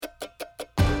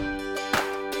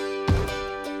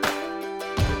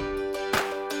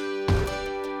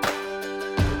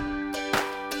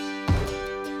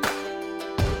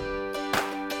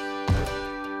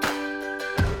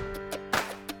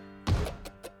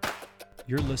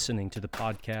You're listening to the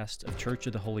podcast of Church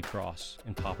of the Holy Cross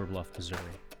in Poplar Bluff, Missouri,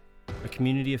 a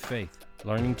community of faith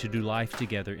learning to do life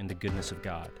together in the goodness of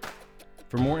God.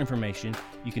 For more information,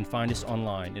 you can find us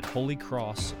online at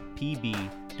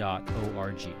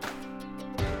holycrosspb.org.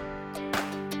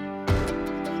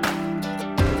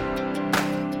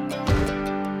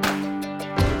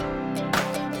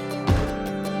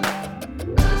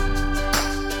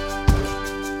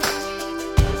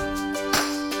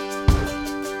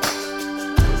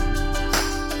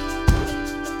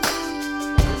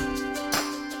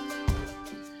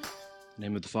 In the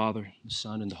name of the Father, the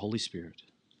Son, and the Holy Spirit.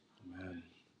 Amen.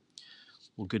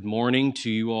 Well, good morning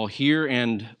to you all here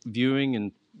and viewing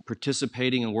and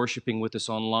participating and worshiping with us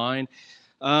online.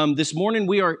 This morning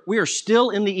we are still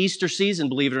in the Easter season,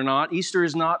 believe it or not. Easter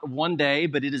is not one day,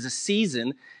 but it is a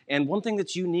season. And one thing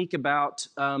that's unique about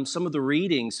some of the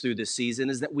readings through this season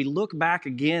is that we look back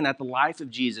again at the life of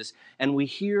Jesus and we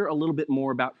hear a little bit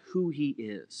more about who he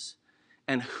is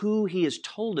and who he has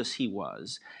told us he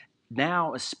was.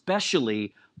 Now,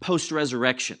 especially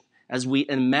post-resurrection, as we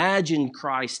imagine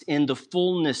Christ in the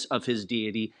fullness of his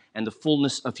deity and the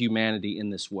fullness of humanity in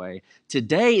this way.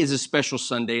 Today is a special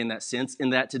Sunday in that sense,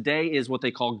 in that today is what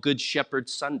they call Good Shepherd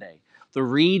Sunday. The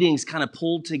readings kind of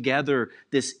pulled together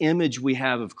this image we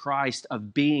have of Christ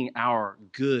of being our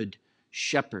good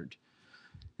shepherd.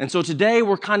 And so today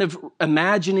we're kind of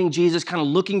imagining Jesus kind of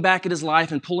looking back at his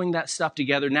life and pulling that stuff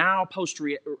together now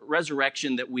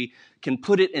post-resurrection that we can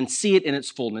put it and see it in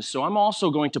its fullness. So I'm also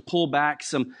going to pull back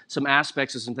some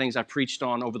aspects of some things I preached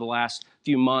on over the last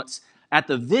few months. At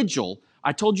the vigil,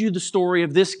 I told you the story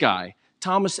of this guy,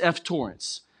 Thomas F.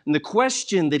 Torrance. And the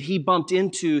question that he bumped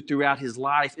into throughout his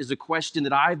life is a question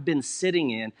that I've been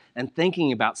sitting in and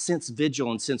thinking about since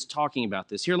vigil and since talking about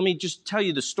this. Here, let me just tell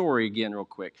you the story again real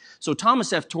quick. So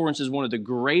Thomas F. Torrance is one of the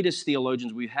greatest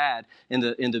theologians we've had in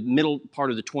the middle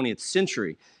part of the 20th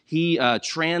century. He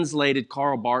translated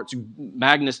Karl Barth's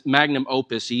magnum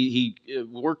opus. He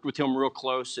worked with him real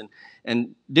close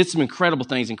and did some incredible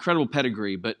things, incredible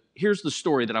pedigree. But here's the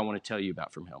story that I want to tell you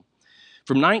about from him.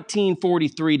 From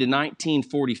 1943 to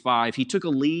 1945, he took a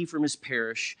leave from his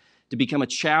parish to become a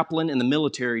chaplain in the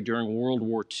military during World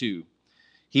War II.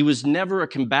 He was never a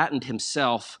combatant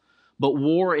himself, but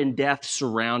war and death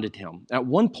surrounded him. At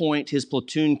one point, his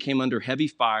platoon came under heavy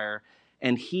fire,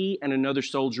 and he and another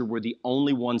soldier were the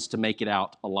only ones to make it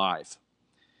out alive.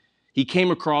 He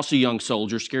came across a young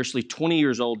soldier, scarcely 20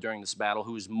 years old during this battle,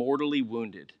 who was mortally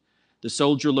wounded. The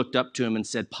soldier looked up to him and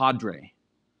said, "Padre,"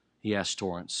 he asked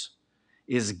Torrance,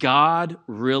 "is God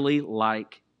really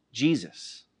like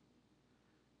Jesus?"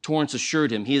 Torrance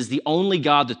assured him, "He is the only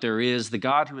God that there is, the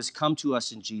God who has come to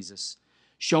us in Jesus,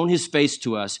 shown his face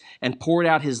to us, and poured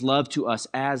out his love to us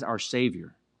as our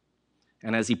Savior."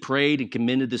 And as he prayed and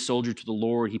commended the soldier to the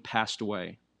Lord, he passed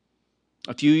away.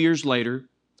 A few years later,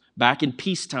 back in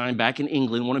peacetime, back in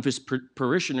England, one of his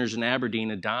parishioners in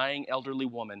Aberdeen, a dying elderly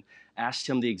woman, asked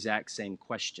him the exact same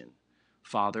question.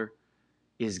 "Father,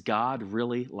 is God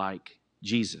really like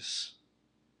Jesus?"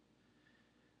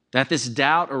 That this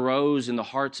doubt arose in the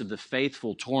hearts of the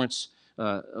faithful, Torrance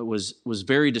was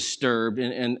very disturbed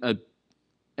and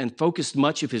focused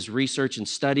much of his research and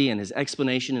study and his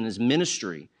explanation and his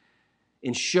ministry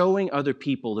in showing other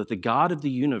people that the God of the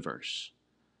universe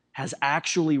has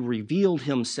actually revealed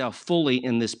himself fully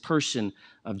in this person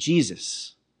of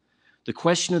Jesus. The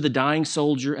question of the dying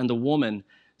soldier and the woman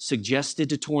suggested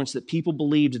to Torrance that people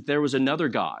believed that there was another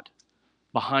God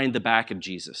behind the back of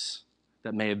Jesus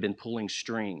that may have been pulling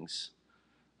strings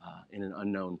in an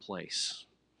unknown place.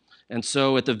 And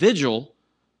so at the vigil,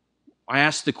 I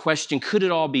asked the question, could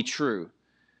it all be true?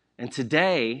 And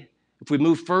today, if we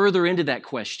move further into that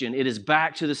question, it is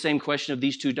back to the same question of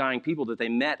these two dying people that they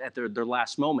met at their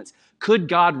last moments. Could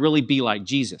God really be like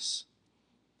Jesus?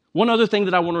 One other thing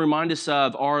that I want to remind us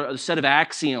of are a set of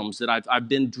axioms that I've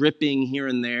been dripping here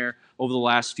and there over the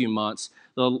last few months.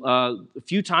 A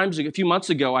few months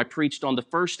ago, I preached on the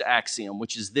first axiom,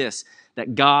 which is this,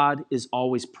 that God is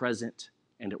always present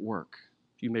and at work.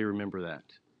 You may remember that.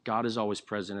 God is always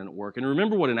present and at work. And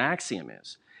remember what an axiom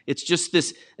is. It's just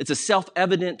this, it's a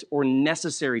self-evident or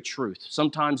necessary truth.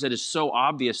 Sometimes it is so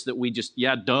obvious that we just,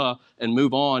 yeah, duh, and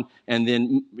move on. And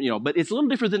then, but it's a little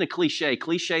different than a cliche.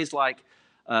 Cliche is like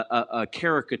a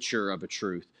caricature of a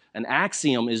truth. An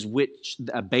axiom is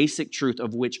a basic truth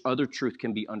of which other truth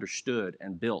can be understood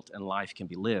and built and life can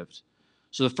be lived.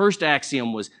 So the first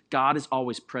axiom was God is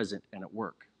always present and at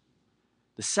work.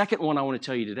 The second one I want to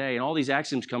tell you today, and all these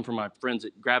axioms come from my friends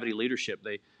at Gravity Leadership.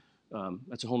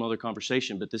 That's a whole other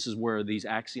conversation, but this is where these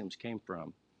axioms came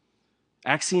from.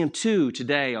 Axiom 2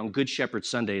 today on Good Shepherd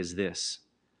Sunday is this: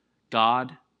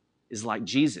 God is like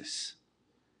Jesus.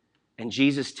 And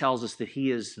Jesus tells us that he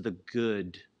is the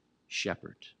good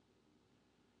shepherd.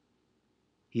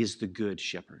 He is the good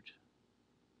shepherd.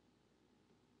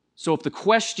 So if the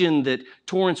question that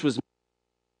Torrance was,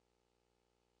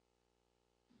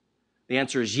 the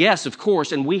answer is yes, of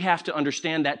course, and we have to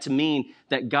understand that to mean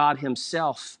that God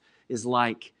himself is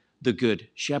like the good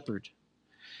shepherd.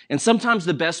 And sometimes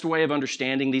the best way of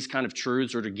understanding these kind of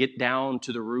truths, or to get down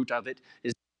to the root of it,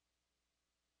 is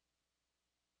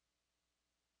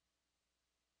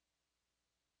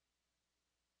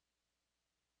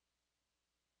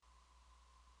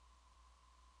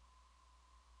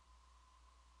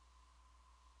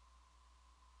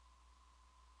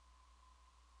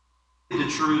the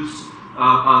truths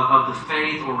of the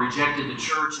faith or rejected the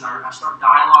church, and I start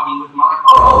dialoguing with them, I'm like,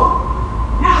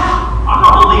 oh, yeah, I'm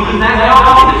not believing that now.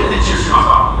 I believe that you're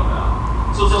talking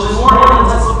about. So this morning,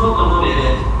 let's look a little bit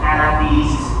at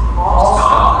these false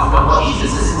gods and what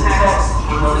Jesus in the text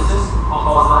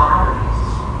calls the hierarchies.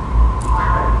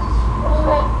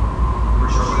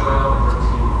 We're sure we will.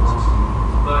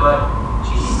 But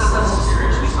Jesus doesn't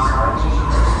seriously start arguing.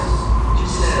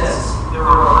 Jesus says there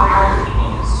are hierarchies.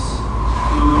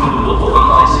 If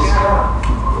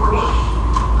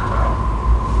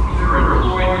you're an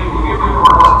employee, if you've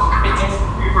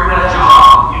ever had a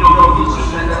job, you don't know the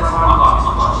position that's not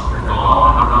much. You're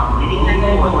gone. I'm not anything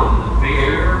more than the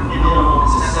bare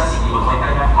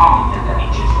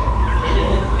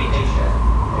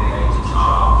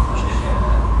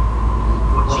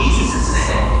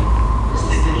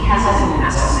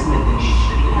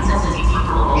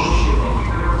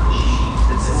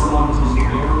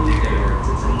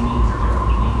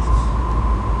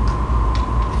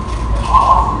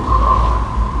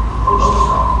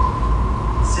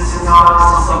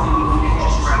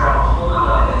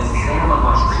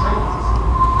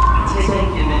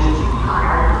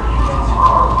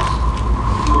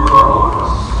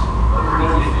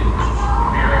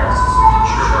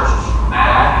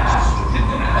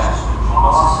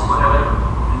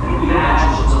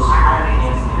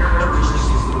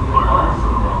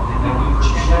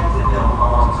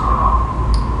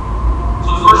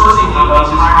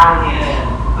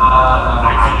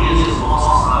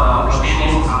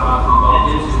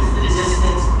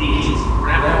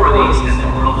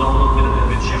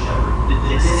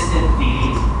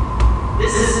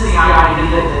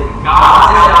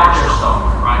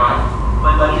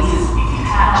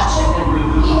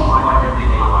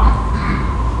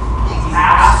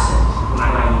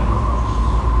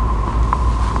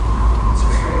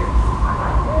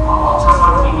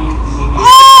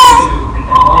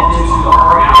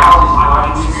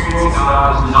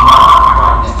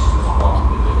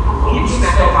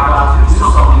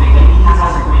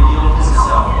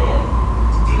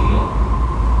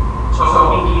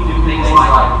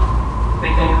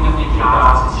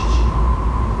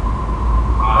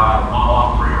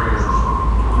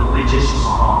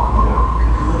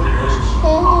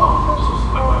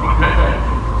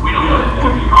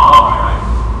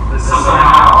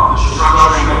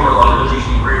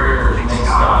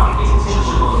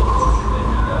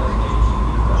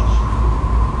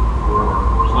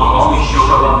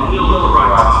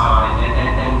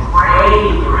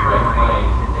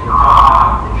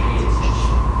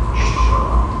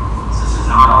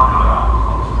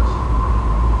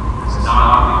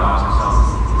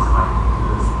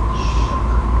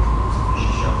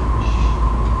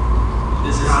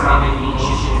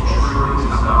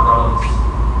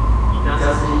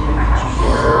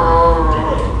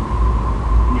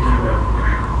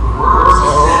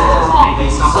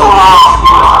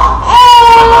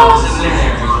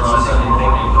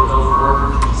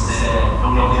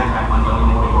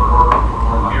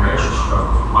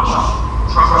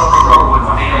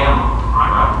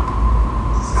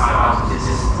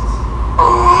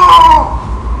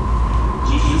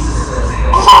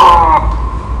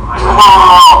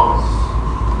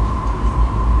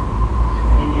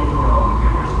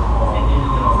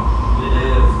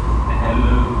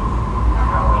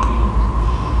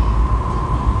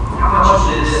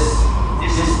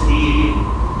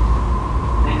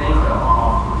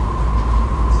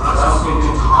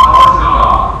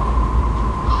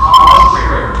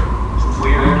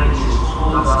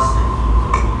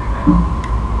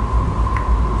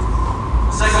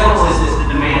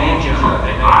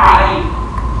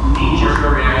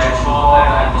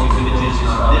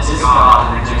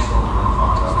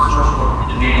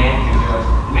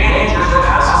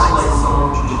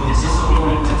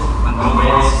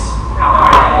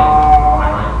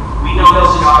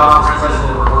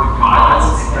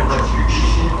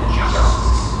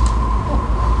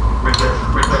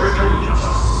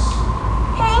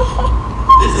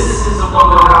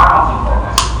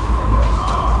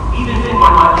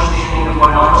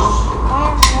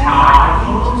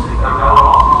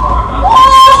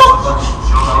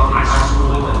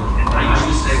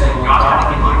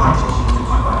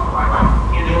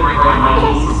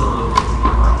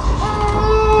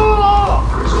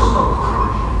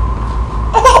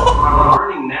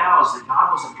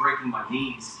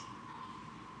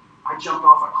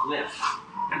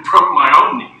broke my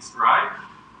own knees, right?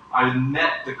 I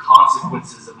met the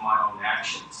consequences of my own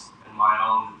actions and my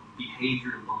own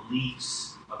behavior and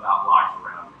beliefs about life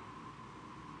around me.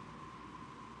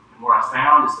 And what I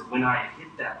found is that when I hit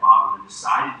that bottom and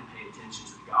decided to pay attention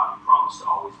to the God who promised to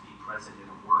always be present in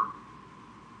a work,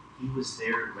 He was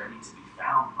there and ready to be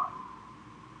found by me.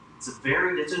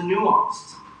 It's a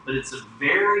nuance, but it's a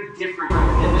very different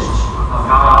image of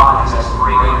God as we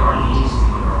break our knees to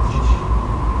the earth.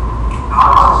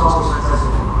 God is always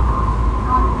present in the work.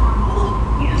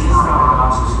 He is not a God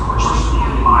who's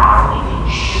questioning mildly,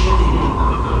 shifting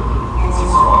the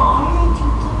wrong.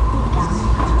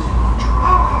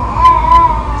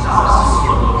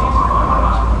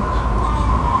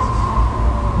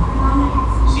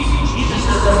 See, Jesus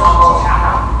doesn't always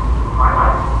have it,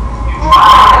 right? You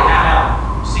try to have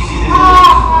it. See,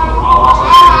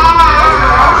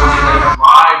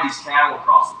 drive these cattle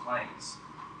across the plains.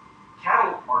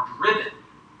 Cattle are driven.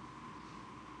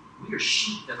 We are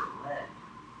sheep that are led.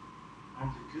 I'm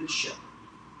the good shepherd,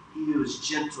 he who is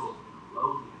gentle and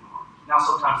lowly in heart. Now,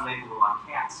 sometimes maybe we're like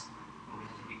cats, and we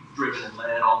have to be driven and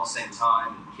led all at the same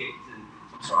time and kicked. And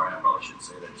I'm sorry, I probably shouldn't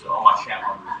say that to all my cat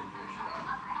lovers in here.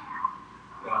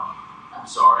 Well, I'm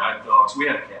sorry, I have dogs. We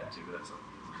have a cat too, but that's okay.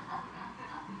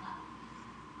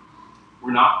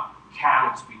 We're not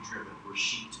cattle to be driven, we're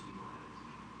sheep to be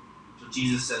led. So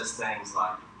Jesus says things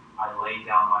like, I lay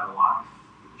down my life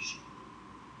for the sheep.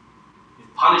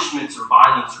 If punishments or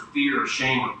violence or fear or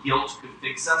shame or guilt could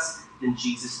fix us, then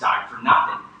Jesus died for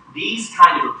nothing. These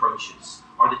kind of approaches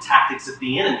are the tactics of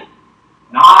the enemy,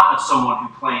 not of someone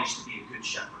who claims to be a good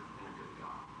shepherd and a good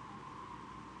God.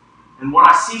 And what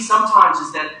I see sometimes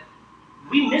is that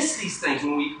we miss these things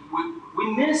when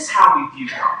we miss how we view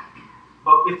God.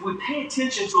 But if we pay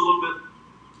attention to a little bit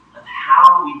of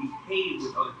how we behave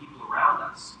with other people around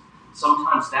us,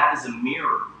 sometimes that is a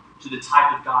mirror to the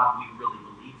type of God we really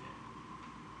believe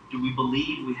in. Do we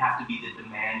believe we have to be the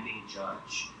demanding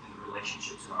judge in the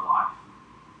relationships in our life?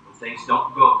 When things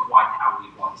don't go quite how we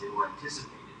wanted or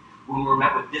anticipated, when we're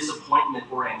met with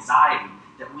disappointment or anxiety,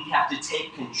 that we have to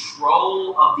take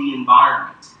control of the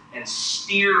environment and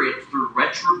steer it through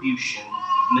retribution,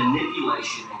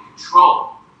 manipulation, and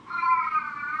control.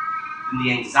 And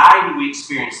the anxiety we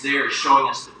experience there is showing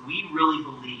us that we really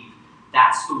believe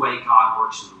that's the way God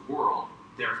works in the world.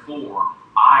 Therefore,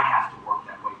 I have to work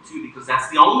that way too, because that's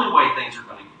the only way things are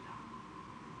going to get done.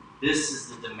 This is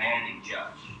the demanding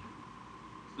judge.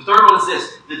 The third one is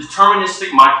this, the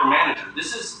deterministic micromanager.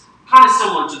 This is kind of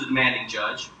similar to the demanding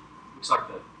judge. Looks like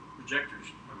the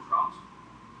projectors have problems.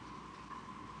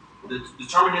 The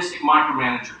deterministic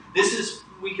micromanager.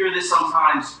 We hear this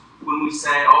sometimes when we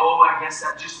say, oh, I guess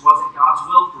that just wasn't God's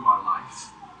will for my life.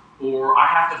 Or I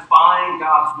have to find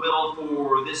God's will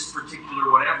for this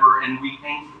particular whatever, and we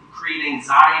create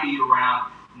anxiety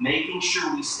around making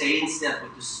sure we stay in step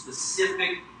with the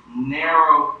specific,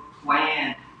 narrow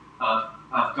plan of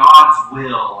God's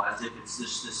will, as if it's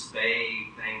just this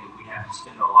vague thing that we have to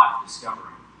spend our life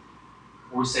discovering.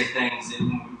 Or we say things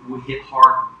and we hit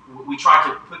hard, we try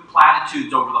to put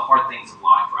platitudes over the hard things of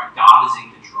life, right? God is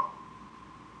in control.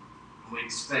 We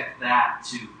expect that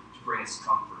to bring us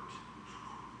comfort.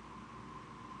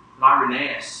 But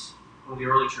Irenaeus, one of the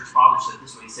early church fathers, said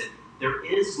this way. He said, there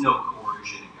is no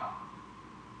coercion in God,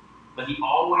 but he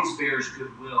always bears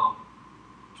goodwill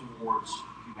towards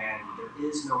humanity. There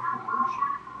is no coercion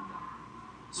in God.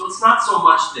 So it's not so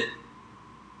much that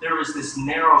there is this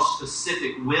narrow,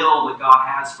 specific will that God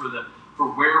has for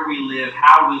where we live,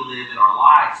 how we live in our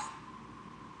life,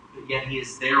 but yet he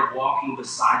is there walking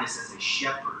beside us as a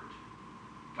shepherd,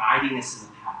 guiding us in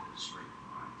the path of the straight and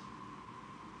right.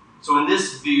 So in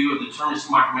this view of the deterministic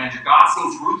micromanager, God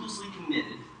seems ruthlessly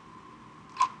committed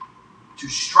to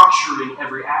structuring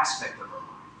every aspect of our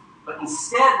life. But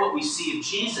instead, what we see of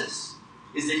Jesus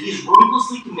is that he's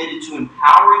ruthlessly committed to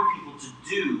empowering people to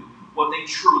do what they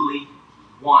truly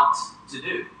want to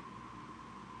do.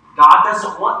 God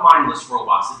doesn't want mindless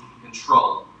robots that he can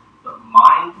control, but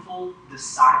mindful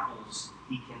disciples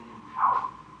he can empower.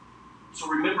 So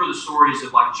remember the stories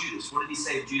of like Judas. What did he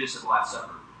say of Judas at the Last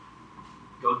Supper?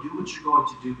 Go do what you're going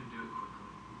to do, but do it quickly.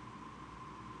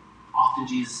 Often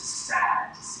Jesus is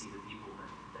sad to see the people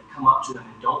that come up to him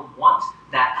and don't want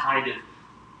that kind of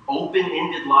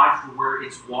open-ended life where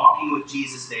it's walking with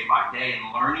Jesus day by day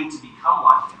and learning to become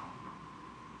like him.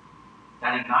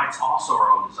 That ignites also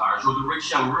our own desires. Or the rich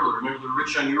young ruler. Remember the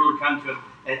rich young ruler come to him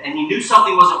and he knew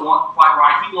something wasn't quite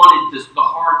right. He wanted the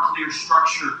hard, clear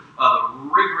structure of a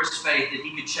rigorous faith that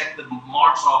he could check the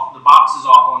boxes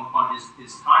off on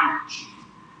his time sheet.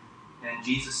 And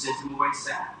Jesus sent him away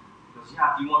sad. He goes,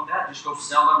 yeah, if you want that, just go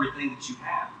sell everything that you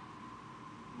have.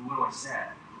 And what do I say?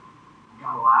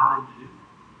 God allowed him to do that.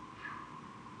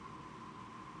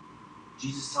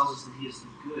 Jesus tells us that he is the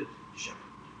good shepherd.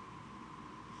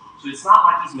 So it's not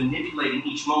like he's manipulating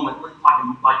each moment like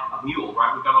a mule,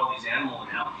 right? We've got all these animal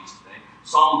analogies today.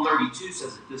 Psalm 32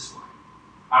 says it this way: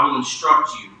 I will instruct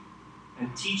you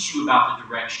and teach you about the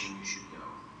direction you should go.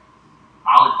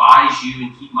 I'll advise you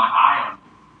and keep my eye on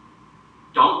you.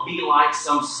 Don't be like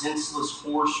some senseless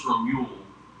horse or mule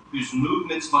whose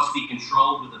movements must be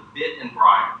controlled with a bit and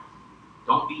bridle.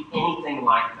 Don't be anything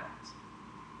like that.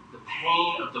 The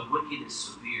pain of the wicked is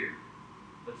severe,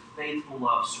 but faithful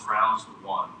love surrounds the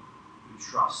one who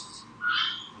trusts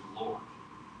in the Lord.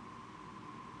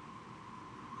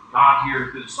 God here,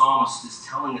 through the psalmist, is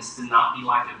telling us to not be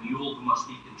like a mule who must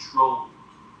be controlled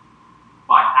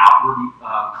by outward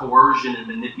coercion and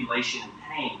manipulation and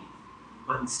pain,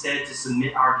 but instead to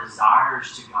submit our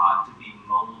desires to God to be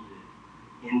molded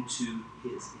into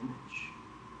his image.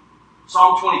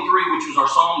 Psalm 23, which was our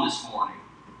psalm this morning,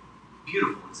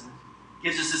 beautiful, isn't it?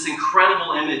 Gives us this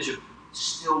incredible image of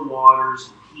still waters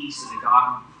and peace and a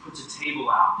God who puts a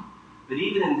table out. But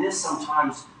even in this,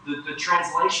 sometimes the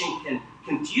translation can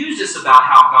confuse us about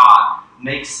how God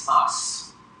makes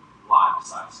us lie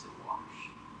beside still waters.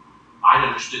 I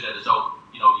understood that as,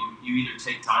 you either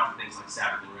take time for things like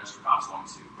Sabbath and rest, or God's going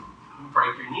to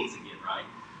break your knees again, right?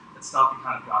 That's not the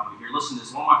kind of God we hear. Listen to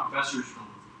this. One of my professors from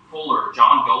Fuller,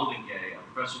 John Goldingay,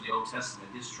 a professor of the Old Testament,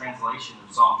 his translation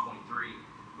of Psalm 23,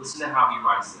 listen to how he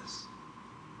writes this.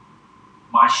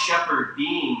 My shepherd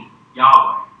being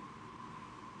Yahweh,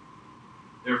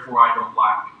 therefore I don't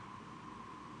lack.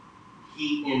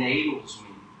 He enables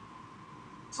me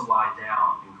to lie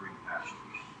down in green pastures.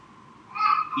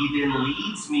 He then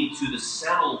leads me to the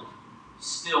settled,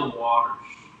 still waters.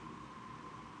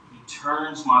 He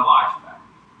turns my life back.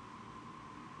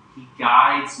 He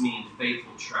guides me in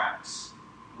faithful tracks,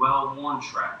 well-worn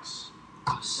tracks,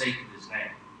 for the sake of his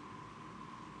name.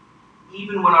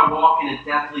 Even when I walk in a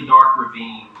deathly dark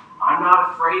ravine, I'm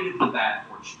not afraid of the bad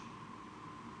fortune,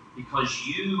 because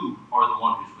you are the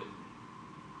one who's with me.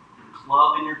 Your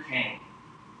club and your cane,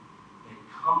 they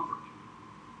comfort me.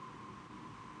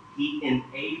 He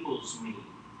enables me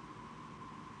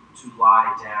to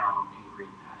lie down in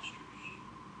green pastures.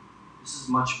 This is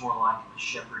much more like a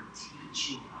shepherd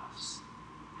teaching us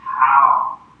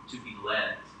how to be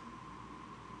led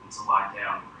and to lie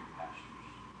down in green pastures.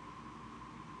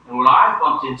 And what I've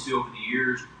bumped into over the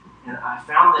years, and I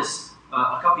found this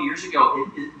a couple years ago,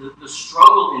 the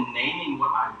struggle in naming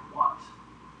what I want.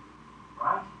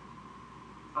 Right?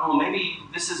 I don't know, maybe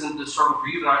this isn't the struggle for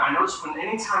you, but I noticed when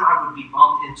anytime I would be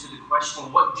bumped into the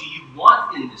question, what do you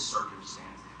want in this circumstance?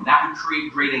 That would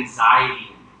create great anxiety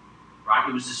in me. Right?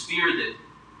 It was this fear that,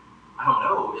 I don't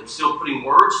know, it's still putting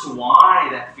words to why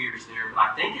that fear is there, but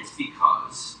I think it's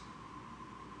because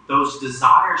those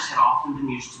desires had often been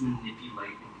used to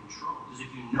manipulate and control. Because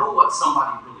if you know what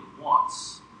somebody really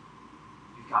wants,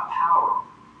 you've got power.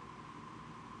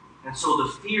 And so the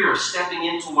fear of stepping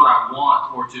into what I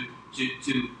want, or to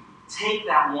take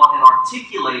that want and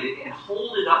articulate it and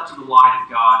hold it up to the light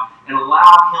of God and allow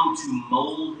him to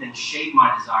mold and shape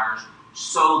my desires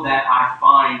so that I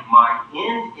find my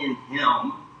end in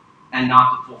him and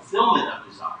not the fulfillment of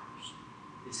desires,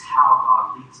 is how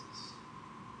God leads us.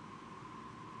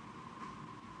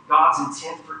 God's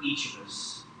intent for each of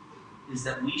us is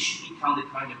that we should become the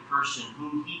kind of person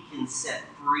whom he can set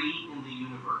free in the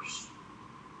universe,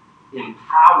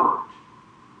 empowered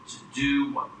to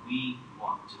do what we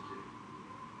want to do,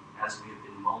 as we have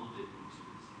been molded into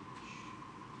his image.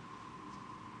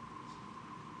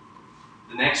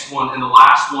 The next one and the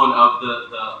last one of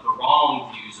the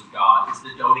wrong views of God is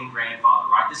the doting grandfather,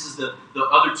 right? This is the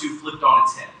other two flipped on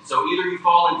its head. So either you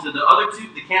fall into the other two,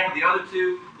 the camp of the other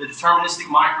two, the deterministic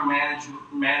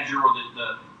micromanager or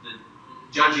the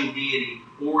judging deity,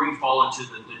 or you fall into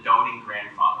the doting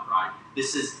grandfather, right?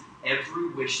 This is every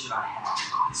wish that I have,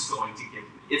 God is going to give me.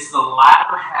 It's the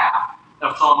latter half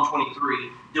of Psalm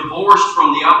 23, divorced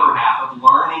from the upper half of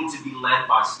learning to be led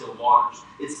by still waters.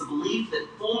 It's the belief that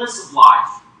fullness of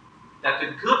life, that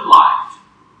the good life,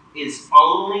 is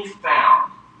only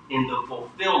found in the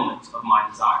fulfillment of my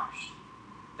desires.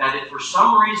 That if for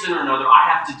some reason or another I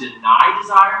have to deny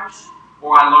desires,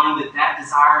 or I learn that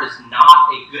desire is not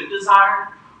a good desire,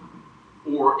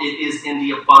 or it is in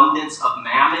the abundance of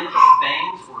mammon or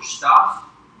things or stuff,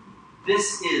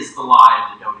 this is the lie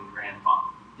of the doting grandfather,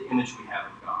 the image we have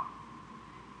of God.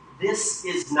 This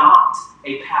is not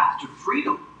a path to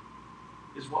freedom,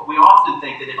 is what we often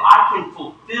think, that if I can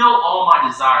fulfill all my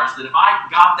desires, that if I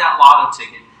got that lotto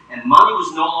ticket and money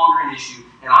was no longer an issue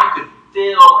and I could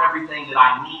fill everything that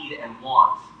I need and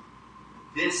want,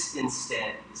 This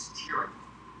instead is tyranny.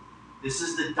 This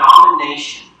is the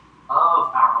domination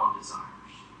of our own desires.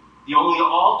 The only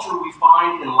altar we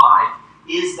find in life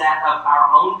is that of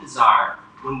our own desire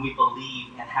when we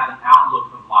believe and have an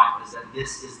outlook of life as that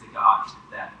this is the God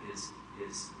that is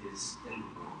in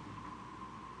the world.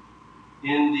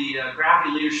 In the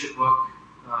Gravity Leadership book,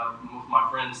 with my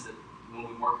friends, that when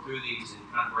we work through these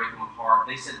and kind of break them apart,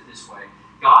 they said it this way: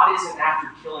 God isn't after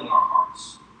killing our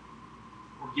hearts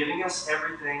or giving us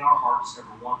everything our hearts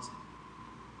ever wanted.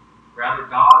 Rather,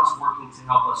 God is working to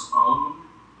help us own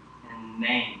and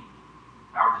name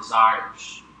our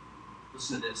desires.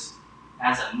 Listen to this: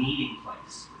 as a meeting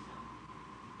place with Him.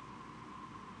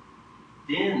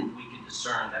 Then we can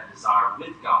discern that desire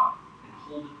with God and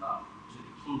hold it up to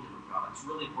the kingdom of God. It's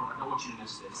really important. I don't want you to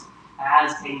miss this.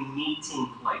 As a meeting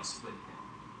place with Him.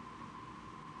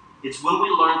 It's when we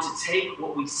learn to take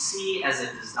what we see as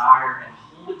a desire and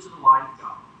hold it to the light of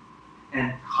God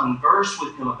and converse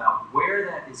with Him about where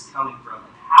that is coming from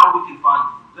and how we can find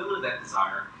the fulfillment of that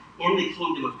desire in the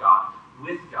kingdom of God,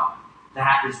 with God.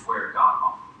 That is where God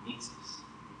often meets us.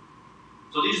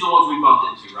 So these are the ones we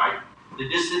bumped into, right? The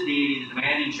distant deity, the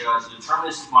demanding judge, the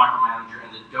deterministic micromanager,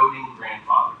 and the doting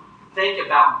grandfather. Think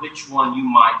about which one you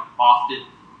might often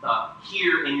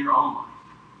hear in your own life.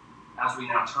 As we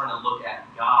now turn and look at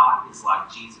God is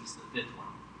like Jesus, the fifth one.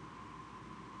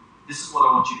 This is what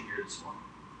I want you to hear this morning.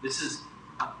 This is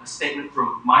a statement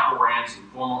from Michael Ramsey,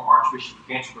 former Archbishop of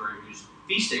Canterbury, whose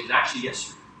feast day was actually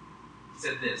yesterday. He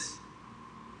said this: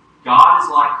 God is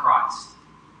like Christ,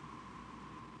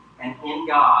 and in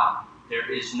God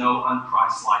there is no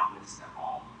unChristlikeness at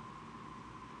all.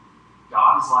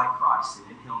 God is like Christ,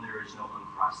 and in Him there is no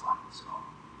unChristlikeness at all.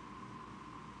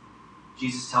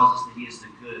 Jesus tells us that He is the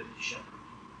good shepherd.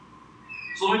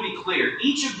 So let me be clear.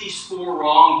 Each of these four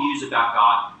wrong views about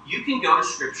God, you can go to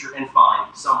Scripture and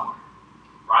find somewhere,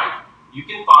 right? You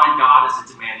can find God as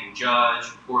a demanding judge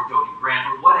or a doting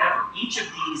grandfather, whatever. Each of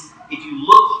these, if you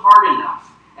look hard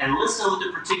enough and listen with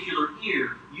a particular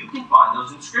ear, you can find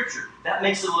those in Scripture. That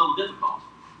makes it a little difficult.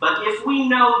 But if we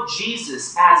know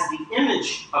Jesus as the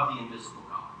image of the invisible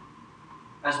God,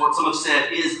 as what some have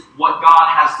said is what God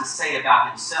has to say about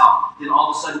Himself, then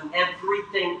all of a sudden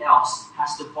everything else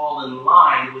has to fall in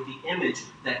line with the image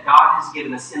that God has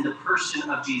given us in the person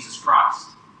of Jesus Christ.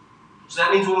 So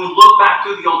that means when we look back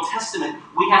through the Old Testament,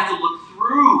 we have to look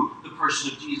through the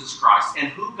person of Jesus Christ and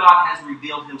who God has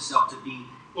revealed Himself to be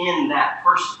in that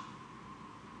person.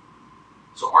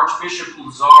 So Archbishop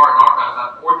Lazar,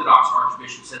 an Orthodox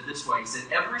Archbishop, said this way. He said,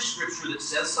 every scripture that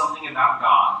says something about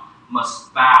God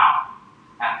must bow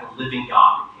at the living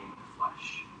God that came in the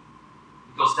flesh.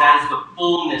 Because that is the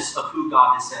fullness of who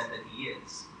God has said that He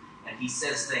is. And He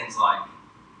says things like,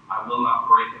 I will not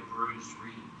break a bruised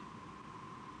reed,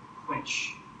 or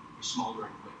quench a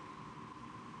smoldering wick.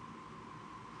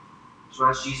 So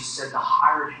as Jesus said, the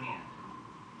hired hand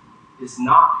is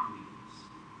not who He is.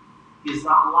 He is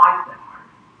not like that hired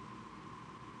hand.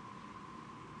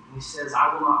 And He says,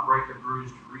 I will not break a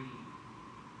bruised reed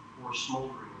or a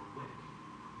smoldering wick.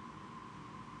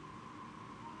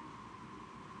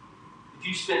 If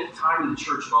you spent time in the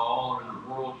church at all or in the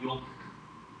world,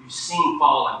 you've seen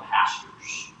fallen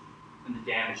pastors and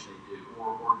the damage they do.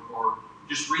 Or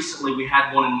just recently we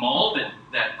had one in Malden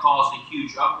that caused a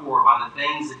huge uproar by the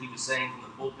things that he was saying from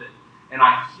the pulpit. And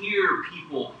I hear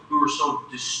people who are so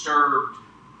disturbed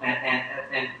and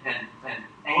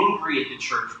angry at the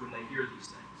church when they hear these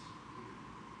things.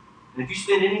 And if you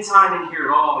spend any time in here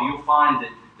at all, you'll find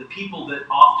that the people that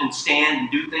often stand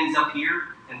and do things up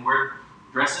here and wear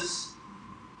dresses,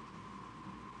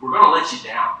 we're going to let you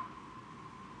down.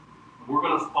 We're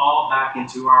going to fall back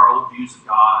into our old views of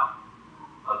God,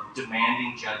 of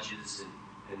demanding judges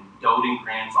and doting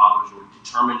grandfathers or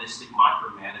deterministic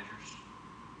micromanagers.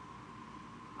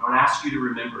 I would ask you to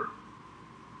remember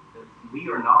that we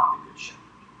are not the Good Shepherd.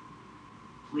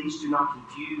 Please do not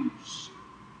confuse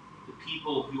the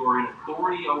people who are in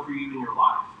authority over you in your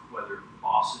life, whether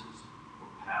bosses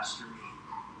or pastors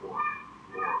or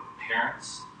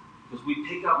parents, because we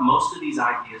pick up most of these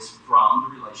ideas from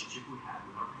the relationship we had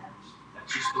with our parents.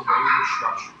 That's just the way we're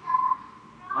structured.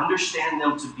 Understand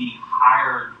them to be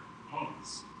hired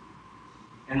hands.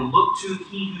 And look to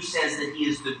He who says that He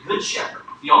is the Good Shepherd,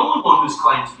 the only one who's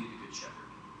claimed to be the Good Shepherd,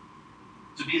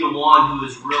 to be the one who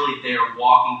is really there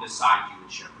walking beside you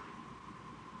and shepherding.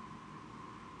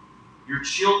 Your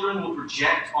children will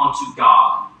project onto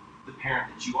God the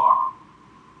parent that you are.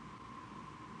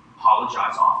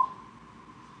 Apologize often.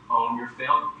 Own your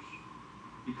failures.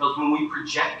 Because when we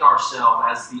project ourselves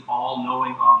as the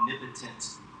all-knowing,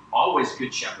 omnipotent, always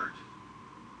good shepherd,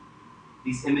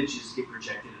 these images get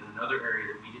projected in in another area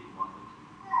that we didn't want to.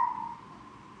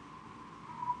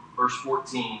 Verse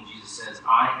 14, Jesus says,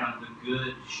 I am the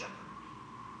good shepherd.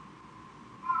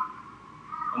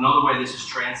 Another way this is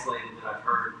translated that I've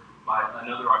heard by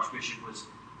another archbishop was,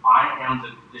 I am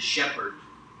the shepherd,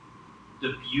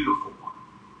 the beautiful one.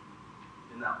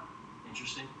 Isn't that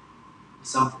interesting?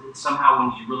 Somehow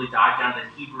when you really dive down to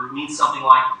Hebrew, it means something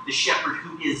like the shepherd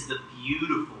who is the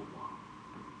beautiful one.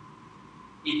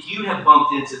 If you have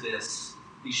bumped into these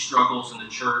struggles in the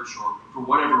church, or for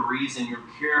whatever reason you're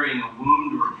carrying a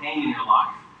wound or a pain in your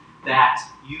life, that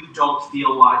you don't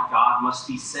feel like God must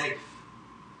be safe,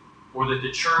 or that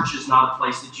the church is not a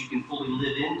place that you can fully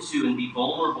live into and be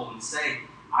vulnerable and safe,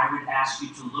 I would ask you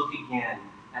to look again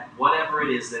at whatever it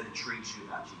is that intrigues you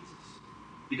about Jesus.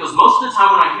 Because most of the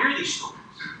time when I hear these stories,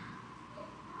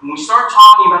 when we start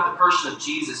talking about the person of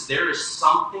Jesus, there is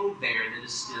something there that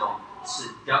is still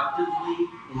seductively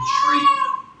intriguing.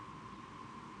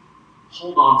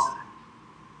 Hold on to that.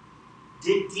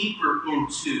 Dig deeper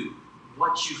into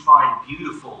what you find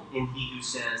beautiful in He who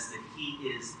says that He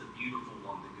is the beautiful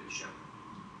one, the Good Shepherd.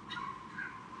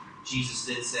 Jesus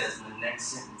then says in the next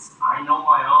sentence, I know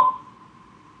my own,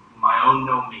 and my own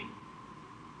know me.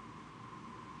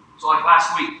 So like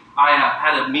last week, I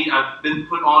had a meet. I've been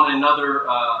put on another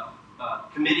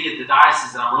committee at the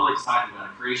diocese that I'm really excited about,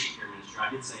 a creation care ministry.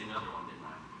 I did say another one, didn't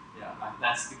I? Yeah,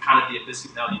 that's kind of the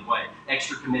Episcopalian way.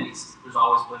 Extra committees. There's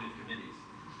always plenty of committees.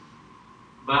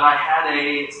 But I had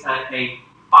a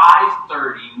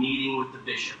 5:30 meeting with the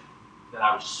bishop that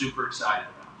I was super excited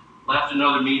about. Left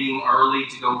another meeting early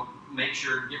to go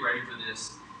get ready for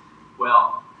this.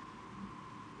 Well,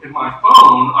 in my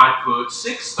phone, I put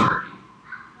 6:30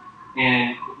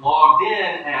 and logged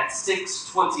in at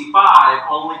 6:25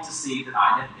 only to see that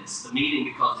I had missed the meeting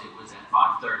because it was at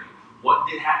 5:30. What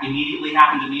did immediately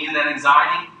happen to me in that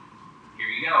anxiety? Here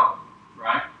you go,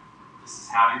 right? This is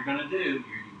how you're going to do. You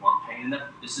weren't paying enough.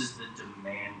 This is the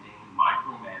demanding,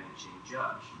 micromanaging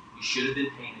judge. You should have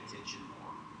been paying attention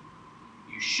more.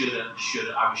 You should have.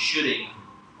 I was shoulding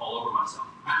all over myself,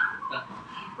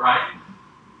 right?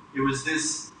 It was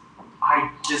this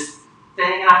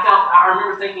thing, and I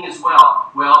remember thinking as well,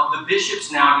 the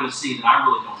bishop's now going to see that I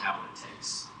really don't have what it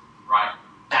takes, right?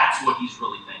 That's what he's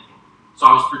really thinking. So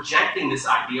I was projecting this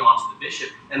idea onto the bishop,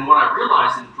 and what I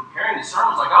realized in preparing the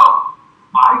sermon was like, oh,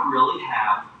 I really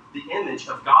have the image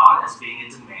of God as being a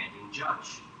demanding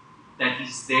judge. That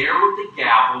He's there with the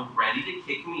gavel, ready to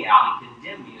kick me out and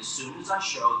condemn me as soon as I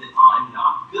show that I'm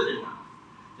not good enough,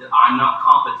 that I'm not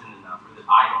competent enough, or that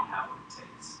I don't have what it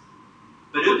takes.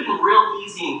 But it would have been real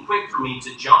easy and quick for me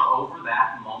to jump over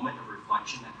that moment of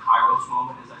reflection, that kairos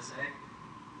moment, as I say,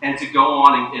 and to go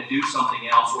on and do something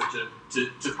else, or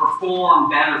to perform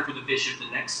better for the bishop the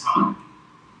next time,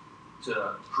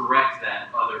 to correct that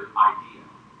other idea.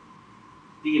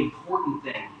 The important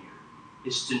thing here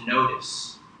is to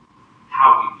notice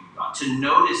how we view God, to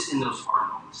notice in those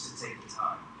hard moments, to take the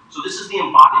time. So this is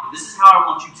this is how I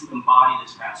want you to embody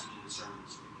this passage in the sermon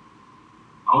this week.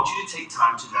 I want you to take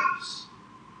time to notice.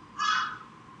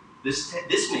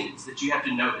 This means that you have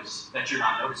to notice that you're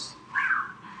not noticing.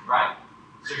 Right?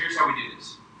 So here's how we do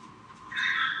this.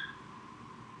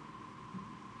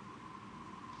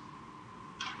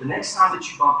 The next time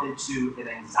that you bump into an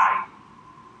anxiety,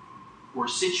 or a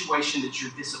situation that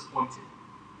you're disappointed,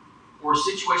 or a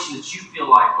situation that you feel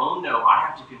like, oh no, I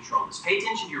have to control this. Pay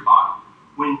attention to your body.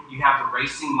 When you have the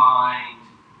racing mind,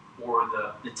 or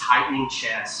the tightening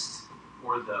chest,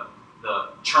 or the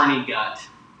churning gut,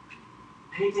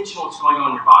 pay attention to what's going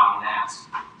on in your body and ask,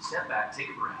 step back, take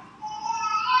a breath.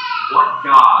 What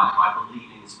God am I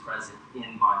believing is present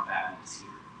in my badness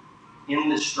here? In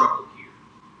this struggle here?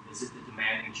 Is it the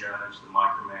demanding judge, the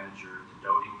micromanager, the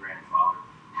doting grandfather?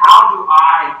 How do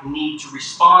I need to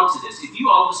respond to this? If you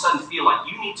all of a sudden feel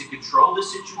like you need to control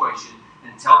this situation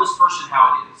and tell this person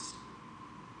how it is,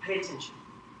 pay attention.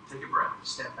 Take a breath.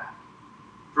 Step back.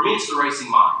 For me, it's the racing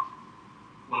mind.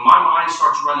 When my mind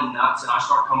starts running nuts and I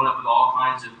start coming up with all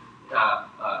kinds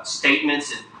of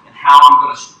statements and how I'm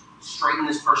going to straighten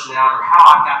this person out, or how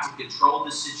I've got to control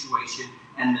this situation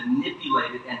and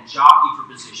manipulate it and jockey for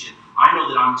position, I know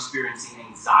that I'm experiencing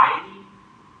anxiety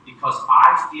because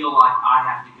I feel like I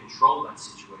have to control that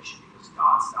situation because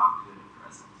God's not good at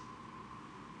present.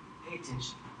 Pay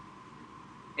attention.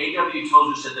 A.W.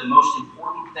 Tozer said the most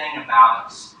important thing about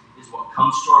us is what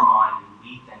comes to our mind when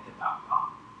we think about God.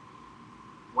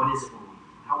 What is it when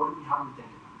how do we think about God?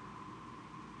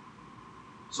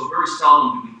 So very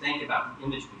seldom do we think about the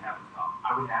image we have of God.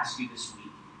 I would ask you this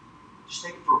week, just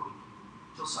take it for a week,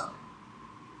 till Sunday,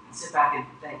 and sit back and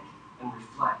think and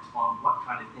reflect on what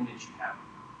kind of image you have of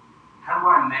God. How do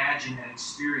I imagine and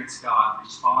experience God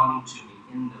responding to me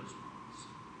in those moments?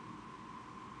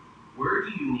 Where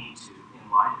do you need to,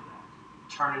 in light of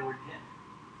that, turn and repent?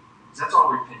 Because that's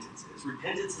all repentance is.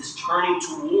 Repentance is turning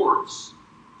towards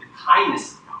the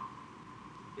kindness of God.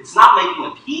 It's not making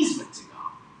appeasement to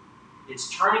God. It's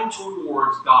turning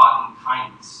towards God in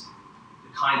kindness.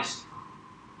 The kindness of God.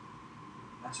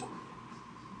 That's what repentance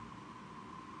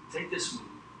is. Take this week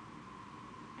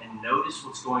and notice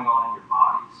what's going on in your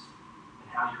bodies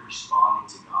and how you're responding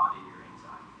to God in your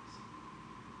anxieties.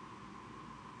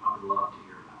 I would love to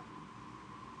hear about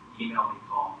it. Email me,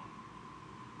 call me.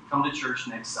 Come to church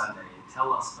next Sunday and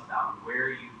tell us about where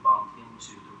you bumped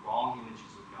into the wrong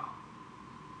images of God.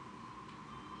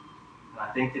 And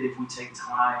I think that if we take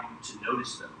time to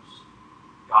notice those,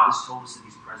 God has told us that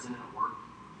He's present at work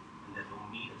and that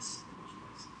He'll meet us in